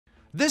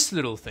This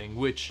little thing,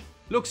 which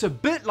looks a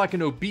bit like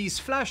an obese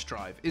flash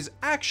drive, is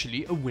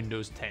actually a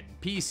Windows 10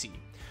 PC.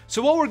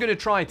 So what we're going to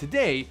try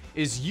today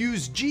is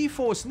use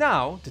Geforce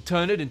Now to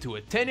turn it into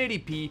a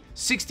 1080p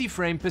 60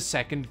 frame per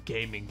second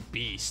gaming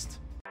beast.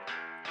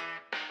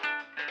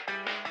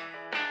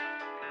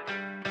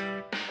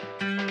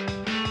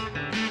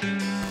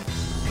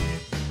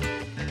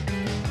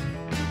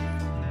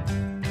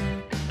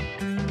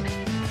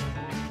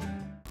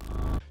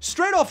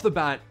 Straight off the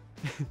bat,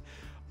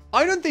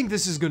 I don't think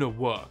this is gonna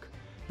work,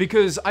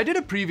 because I did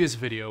a previous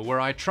video where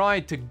I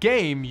tried to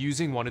game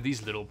using one of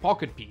these little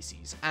pocket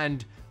PCs,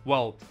 and,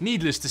 well,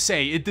 needless to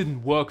say, it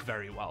didn't work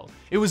very well.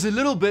 It was a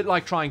little bit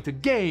like trying to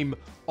game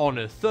on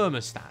a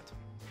thermostat.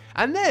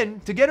 And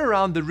then, to get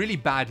around the really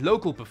bad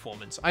local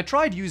performance, I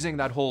tried using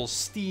that whole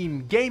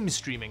Steam game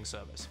streaming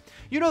service.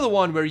 You know, the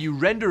one where you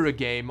render a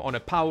game on a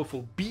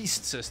powerful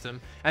beast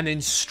system and then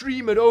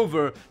stream it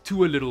over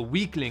to a little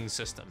weakling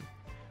system.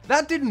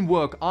 That didn't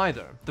work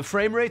either. The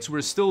frame rates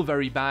were still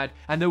very bad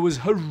and there was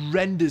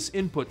horrendous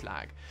input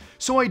lag.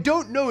 So I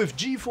don't know if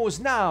Geforce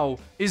Now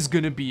is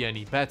gonna be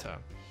any better.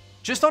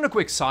 Just on a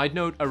quick side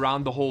note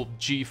around the whole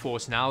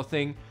Geforce Now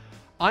thing,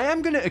 I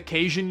am gonna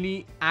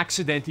occasionally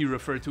accidentally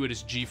refer to it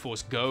as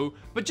GeForce Go,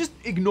 but just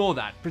ignore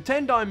that.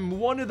 Pretend I'm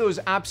one of those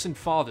absent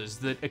fathers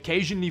that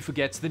occasionally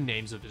forgets the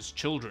names of his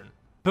children.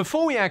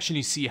 Before we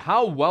actually see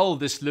how well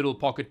this little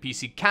pocket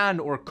PC can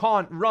or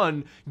can't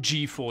run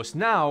Geforce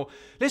Now,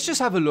 let's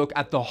just have a look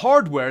at the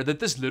hardware that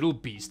this little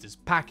beast is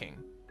packing.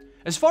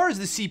 As far as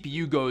the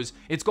CPU goes,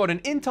 it's got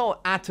an Intel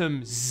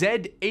Atom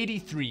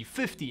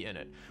Z8350 in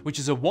it, which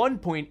is a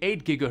 1.8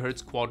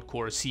 GHz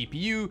quad-core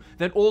CPU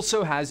that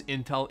also has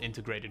Intel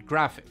integrated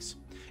graphics.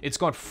 It's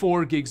got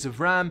 4 gigs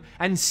of RAM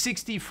and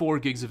 64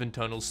 gigs of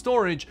internal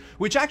storage,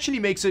 which actually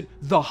makes it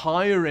the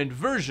higher end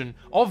version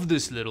of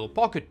this little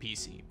pocket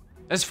PC.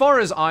 As far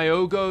as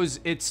I/O goes,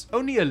 it's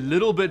only a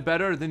little bit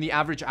better than the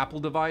average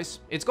Apple device.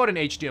 It's got an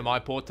HDMI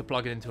port to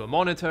plug it into a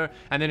monitor,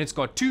 and then it's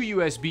got 2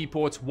 USB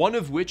ports, one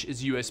of which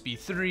is USB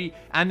 3,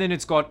 and then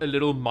it's got a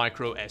little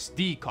micro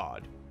SD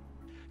card.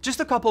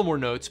 Just a couple more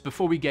notes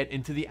before we get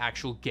into the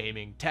actual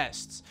gaming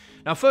tests.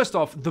 Now, first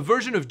off, the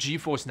version of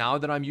Geforce Now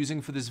that I'm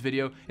using for this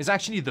video is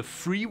actually the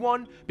free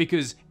one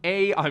because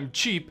A, I'm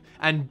cheap,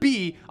 and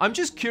B, I'm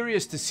just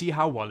curious to see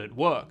how well it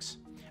works.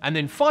 And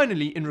then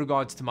finally, in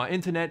regards to my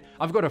internet,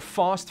 I've got a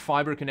fast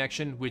fiber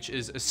connection, which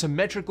is a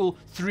symmetrical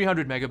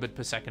 300 megabit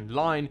per second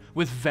line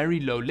with very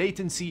low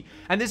latency,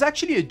 and there's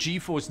actually a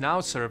Geforce Now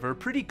server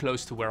pretty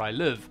close to where I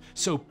live,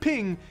 so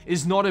ping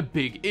is not a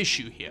big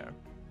issue here.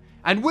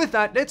 And with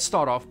that, let's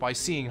start off by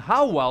seeing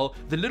how well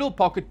the little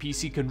pocket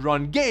PC can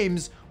run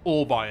games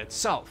all by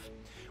itself.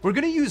 We're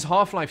gonna use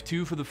Half-Life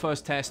 2 for the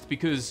first test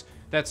because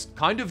that's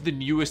kind of the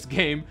newest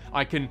game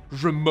I can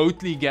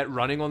remotely get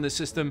running on this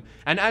system,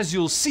 and as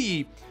you'll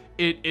see,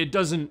 it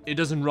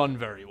doesn't run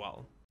very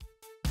well.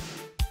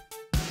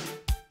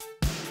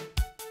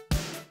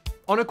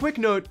 On a quick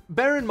note,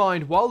 bear in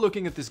mind while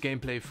looking at this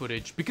gameplay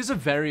footage, because of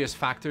various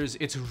factors,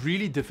 it's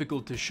really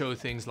difficult to show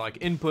things like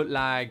input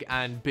lag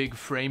and big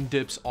frame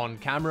dips on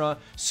camera,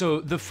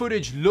 so the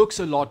footage looks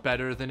a lot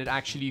better than it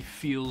actually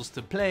feels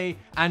to play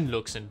and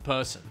looks in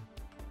person.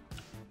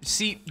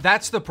 See,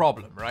 that's the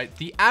problem, right?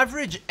 The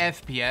average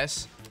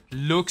FPS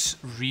looks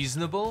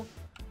reasonable,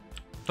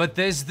 but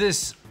there's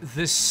this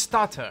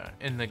stutter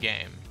in the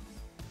game.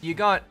 You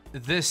got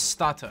this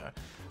stutter,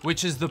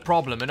 which is the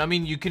problem. And I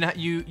mean, you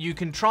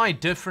can try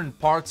different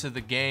parts of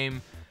the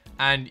game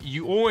and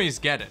you always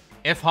get it.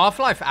 If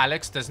Half-Life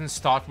Alyx doesn't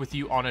start with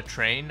you on a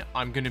train,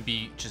 I'm gonna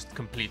be just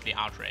completely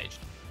outraged.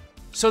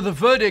 So the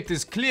verdict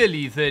is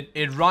clearly that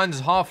it runs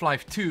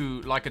Half-Life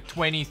 2 like a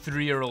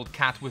 23-year-old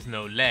cat with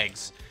no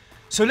legs.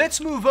 So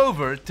let's move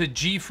over to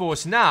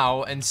Geforce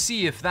Now and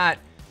see if that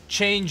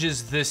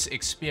changes this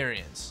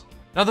experience.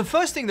 Now, the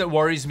first thing that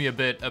worries me a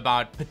bit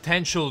about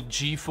potential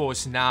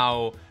Geforce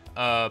Now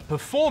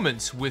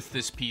performance with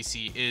this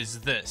PC is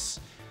this.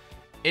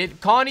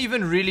 It can't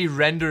even really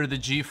render the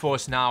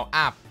Geforce Now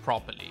app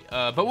properly,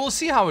 but we'll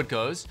see how it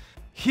goes.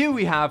 Here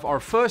we have our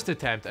first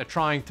attempt at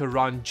trying to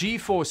run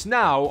Geforce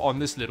Now on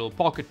this little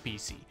pocket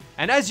PC.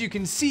 And as you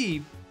can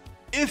see,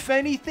 if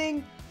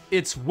anything,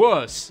 it's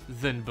worse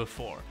than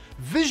before.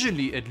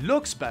 Visually, it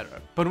looks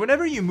better, but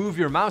whenever you move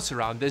your mouse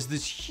around, there's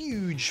this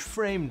huge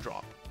frame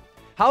drop.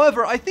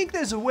 However, I think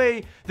there's a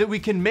way that we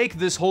can make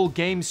this whole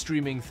game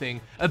streaming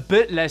thing a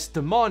bit less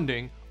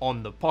demanding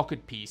on the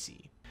pocket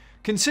PC.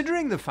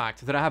 Considering the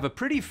fact that I have a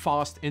pretty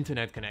fast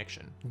internet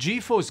connection,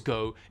 GeForce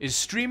Go is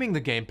streaming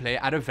the gameplay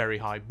at a very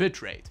high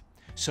bitrate.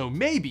 So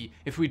maybe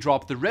if we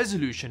drop the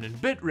resolution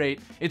and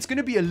bitrate, it's going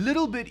to be a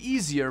little bit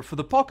easier for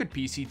the pocket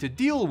PC to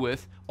deal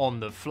with on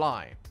the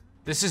fly.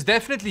 This is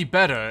definitely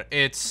better.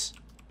 It's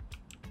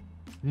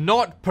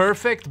not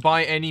perfect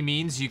by any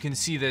means. You can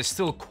see there's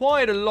still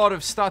quite a lot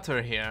of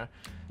stutter here,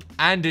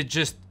 and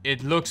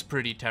it looks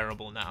pretty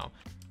terrible now.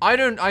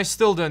 I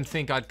still don't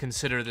think I'd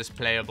consider this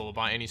playable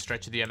by any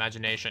stretch of the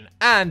imagination.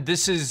 And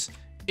this is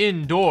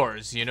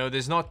indoors, you know,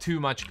 there's not too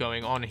much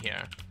going on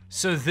here.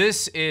 So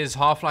this is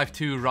Half-Life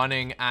 2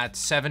 running at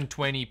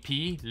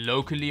 720p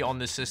locally on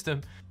the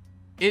system.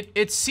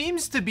 It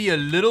seems to be a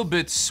little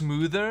bit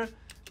smoother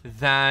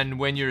than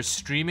when you're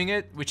streaming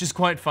it, which is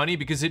quite funny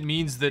because it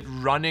means that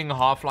running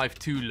Half-Life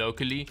 2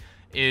 locally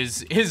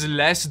is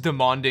less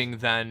demanding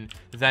than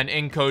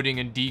encoding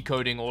and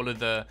decoding all of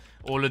the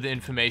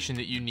information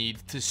that you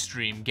need to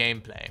stream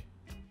gameplay.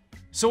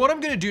 So what I'm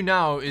gonna do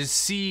now is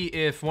see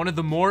if one of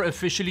the more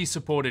officially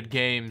supported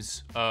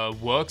games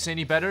works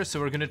any better.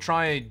 So we're gonna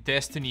try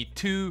Destiny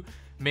 2.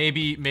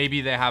 Maybe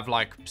they have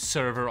like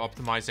server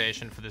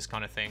optimization for this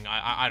kind of thing.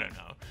 I don't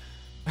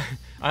know.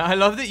 I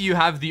love that you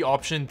have the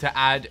option to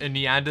add a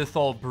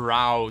Neanderthal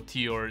brow to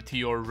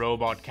your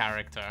robot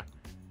character.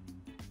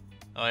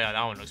 Oh yeah,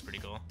 that one looks pretty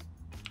cool.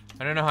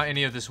 I don't know how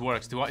any of this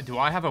works. Do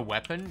I have a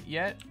weapon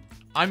yet?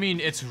 I mean,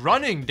 it's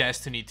running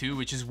Destiny 2,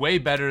 which is way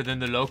better than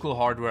the local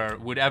hardware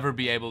would ever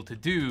be able to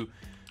do,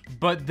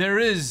 but there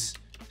is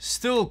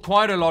still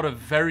quite a lot of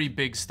very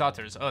big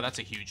stutters. Oh, that's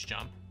a huge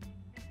jump.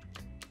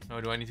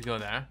 Oh, do I need to go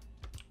there?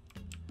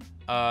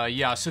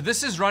 Yeah, so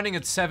this is running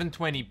at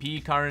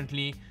 720p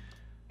currently.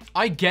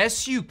 I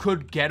guess you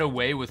could get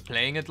away with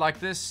playing it like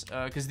this,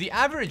 because the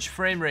average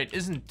frame rate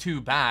isn't too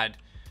bad.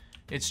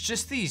 It's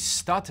just these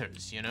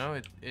stutters, you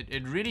know?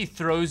 It really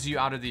throws you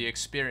out of the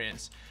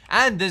experience.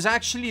 And there's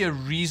actually a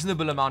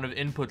reasonable amount of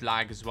input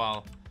lag as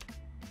well.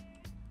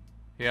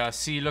 Yeah,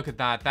 see, look at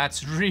that.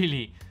 That's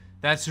really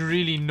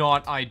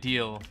not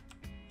ideal.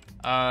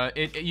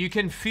 You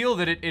can feel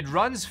that it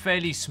runs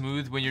fairly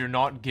smooth when you're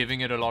not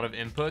giving it a lot of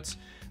inputs.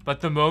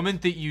 But the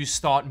moment that you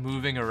start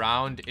moving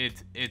around,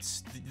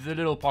 the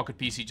little pocket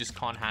PC just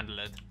can't handle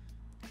it.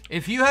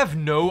 If you have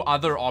no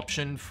other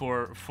option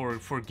for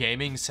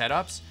gaming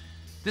setups,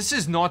 this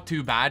is not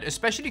too bad,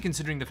 especially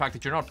considering the fact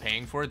that you're not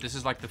paying for it. This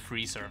is like the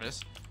free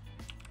service.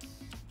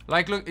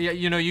 Like, look,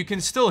 you know, you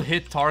can still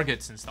hit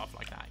targets and stuff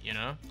like that, you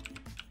know?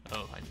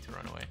 Oh, I need to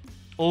run away.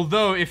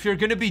 Although, if you're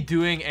gonna be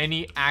doing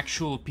any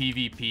actual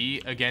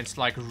PvP against,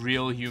 like,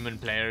 real human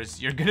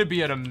players, you're gonna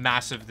be at a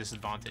massive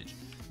disadvantage.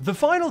 The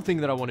final thing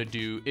that I want to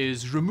do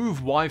is remove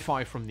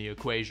Wi-Fi from the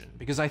equation,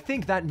 because I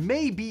think that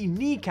may be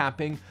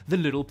kneecapping the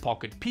little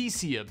pocket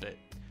PC a bit.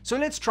 So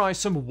let's try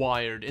some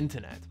wired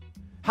internet.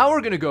 How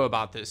we're going to go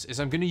about this is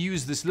I'm going to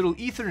use this little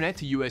Ethernet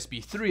to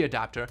USB 3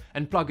 adapter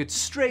and plug it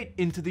straight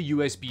into the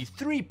USB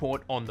 3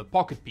 port on the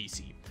Pocket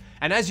PC.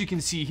 And as you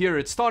can see here,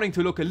 it's starting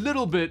to look a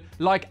little bit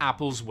like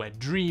Apple's wet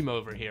dream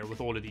over here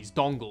with all of these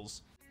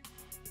dongles.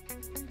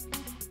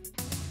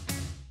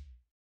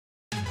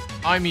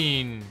 I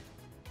mean,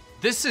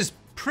 this is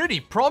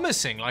pretty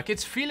promising. Like,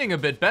 it's feeling a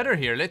bit better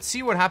here. Let's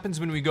see what happens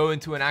when we go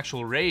into an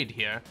actual raid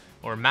here,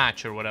 or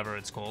match, or whatever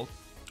it's called.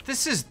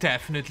 This is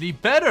definitely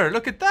better.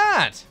 Look at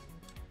that.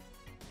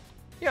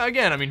 Yeah,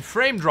 again, I mean,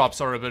 frame drops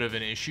are a bit of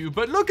an issue,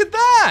 but look at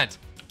that!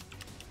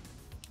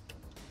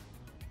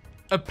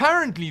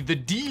 Apparently, the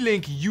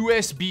D-Link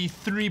USB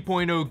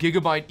 3.0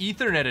 gigabyte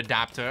Ethernet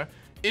adapter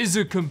is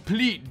a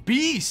complete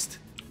beast.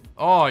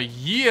 Oh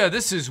yeah,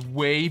 this is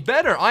way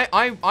better.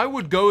 I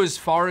would go as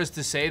far as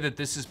to say that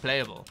this is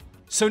playable.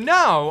 So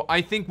now,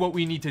 I think what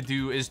we need to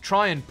do is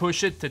try and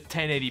push it to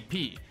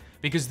 1080p,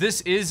 because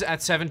this is at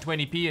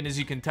 720p, and as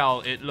you can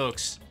tell, it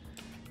looks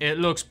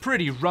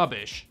pretty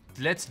rubbish.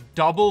 Let's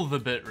double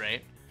the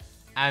bitrate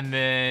and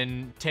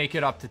then take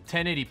it up to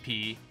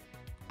 1080p,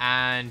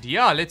 and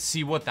yeah, let's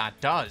see what that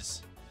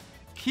does.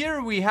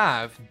 Here we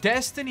have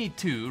Destiny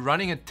 2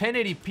 running at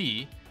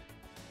 1080p,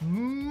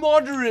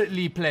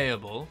 moderately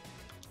playable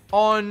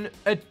on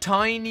a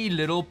tiny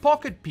little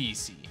pocket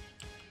PC.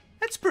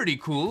 That's pretty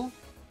cool.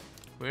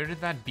 Where did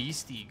that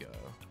beastie go?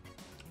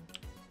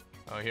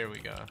 Oh, here we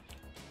go.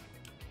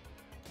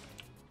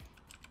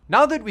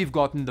 Now that we've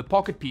gotten the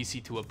Pocket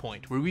PC to a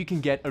point where we can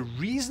get a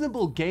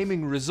reasonable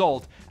gaming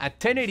result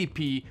at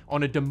 1080p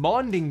on a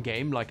demanding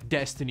game like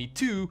Destiny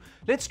 2,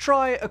 let's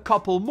try a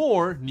couple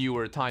more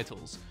newer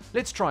titles.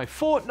 Let's try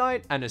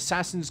Fortnite and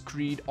Assassin's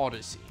Creed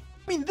Odyssey.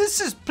 I mean,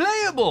 this is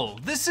playable!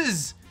 This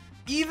is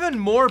even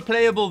more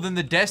playable than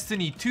the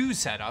Destiny 2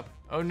 setup.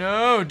 Oh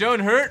no,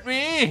 don't hurt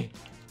me!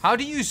 How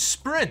do you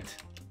sprint?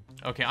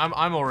 Okay,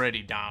 I'm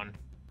already down.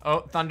 Oh,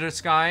 Thunder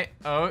Sky.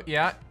 Oh,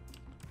 yeah.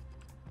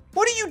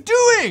 What are you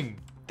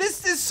doing?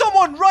 This is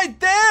someone right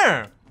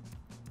there!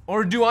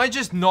 Or do I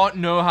just not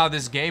know how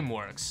this game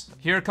works?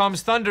 Here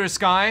comes Thunder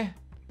Sky.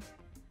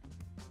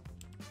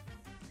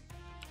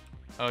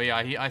 Oh yeah,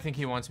 I think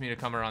he wants me to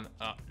come around.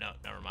 Oh, no,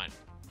 never mind.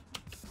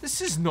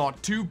 This is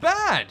not too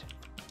bad.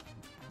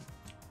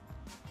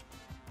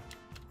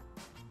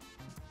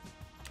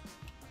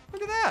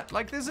 Look at that.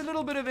 Like, there's a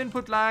little bit of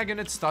input lag and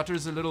it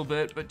stutters a little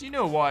bit, but you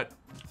know what?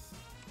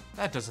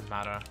 That doesn't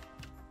matter.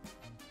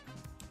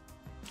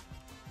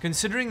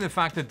 Considering the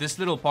fact that this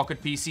little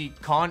pocket PC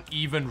can't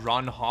even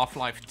run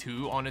Half-Life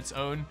 2 on its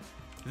own,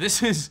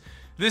 this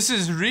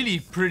is really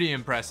pretty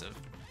impressive.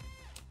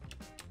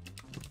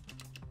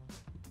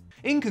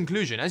 In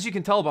conclusion, as you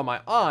can tell by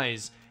my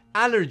eyes,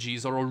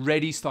 allergies are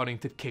already starting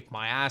to kick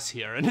my ass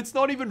here, and it's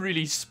not even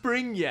really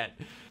spring yet.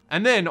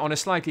 And then, on a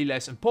slightly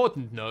less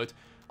important note,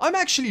 I'm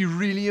actually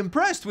really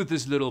impressed with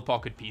this little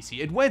pocket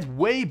PC. It went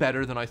way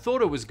better than I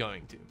thought it was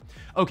going to.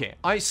 Okay,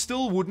 I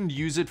still wouldn't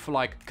use it for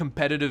like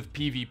competitive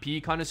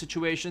PvP kind of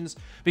situations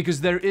because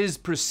there is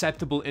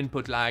perceptible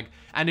input lag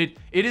and it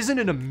isn't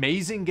an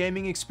amazing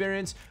gaming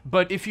experience,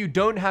 but if you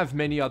don't have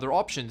many other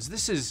options,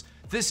 this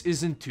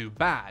isn't too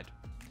bad.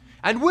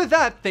 And with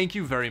that, thank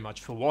you very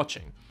much for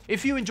watching.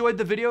 If you enjoyed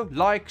the video,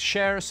 like,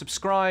 share,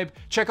 subscribe,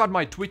 check out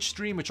my Twitch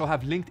stream, which I'll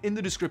have linked in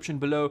the description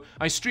below.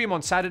 I stream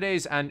on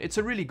Saturdays and it's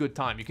a really good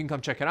time. You can come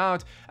check it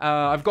out.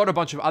 I've got a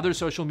bunch of other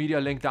social media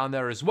linked down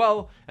there as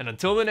well. And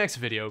until the next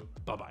video,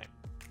 bye-bye.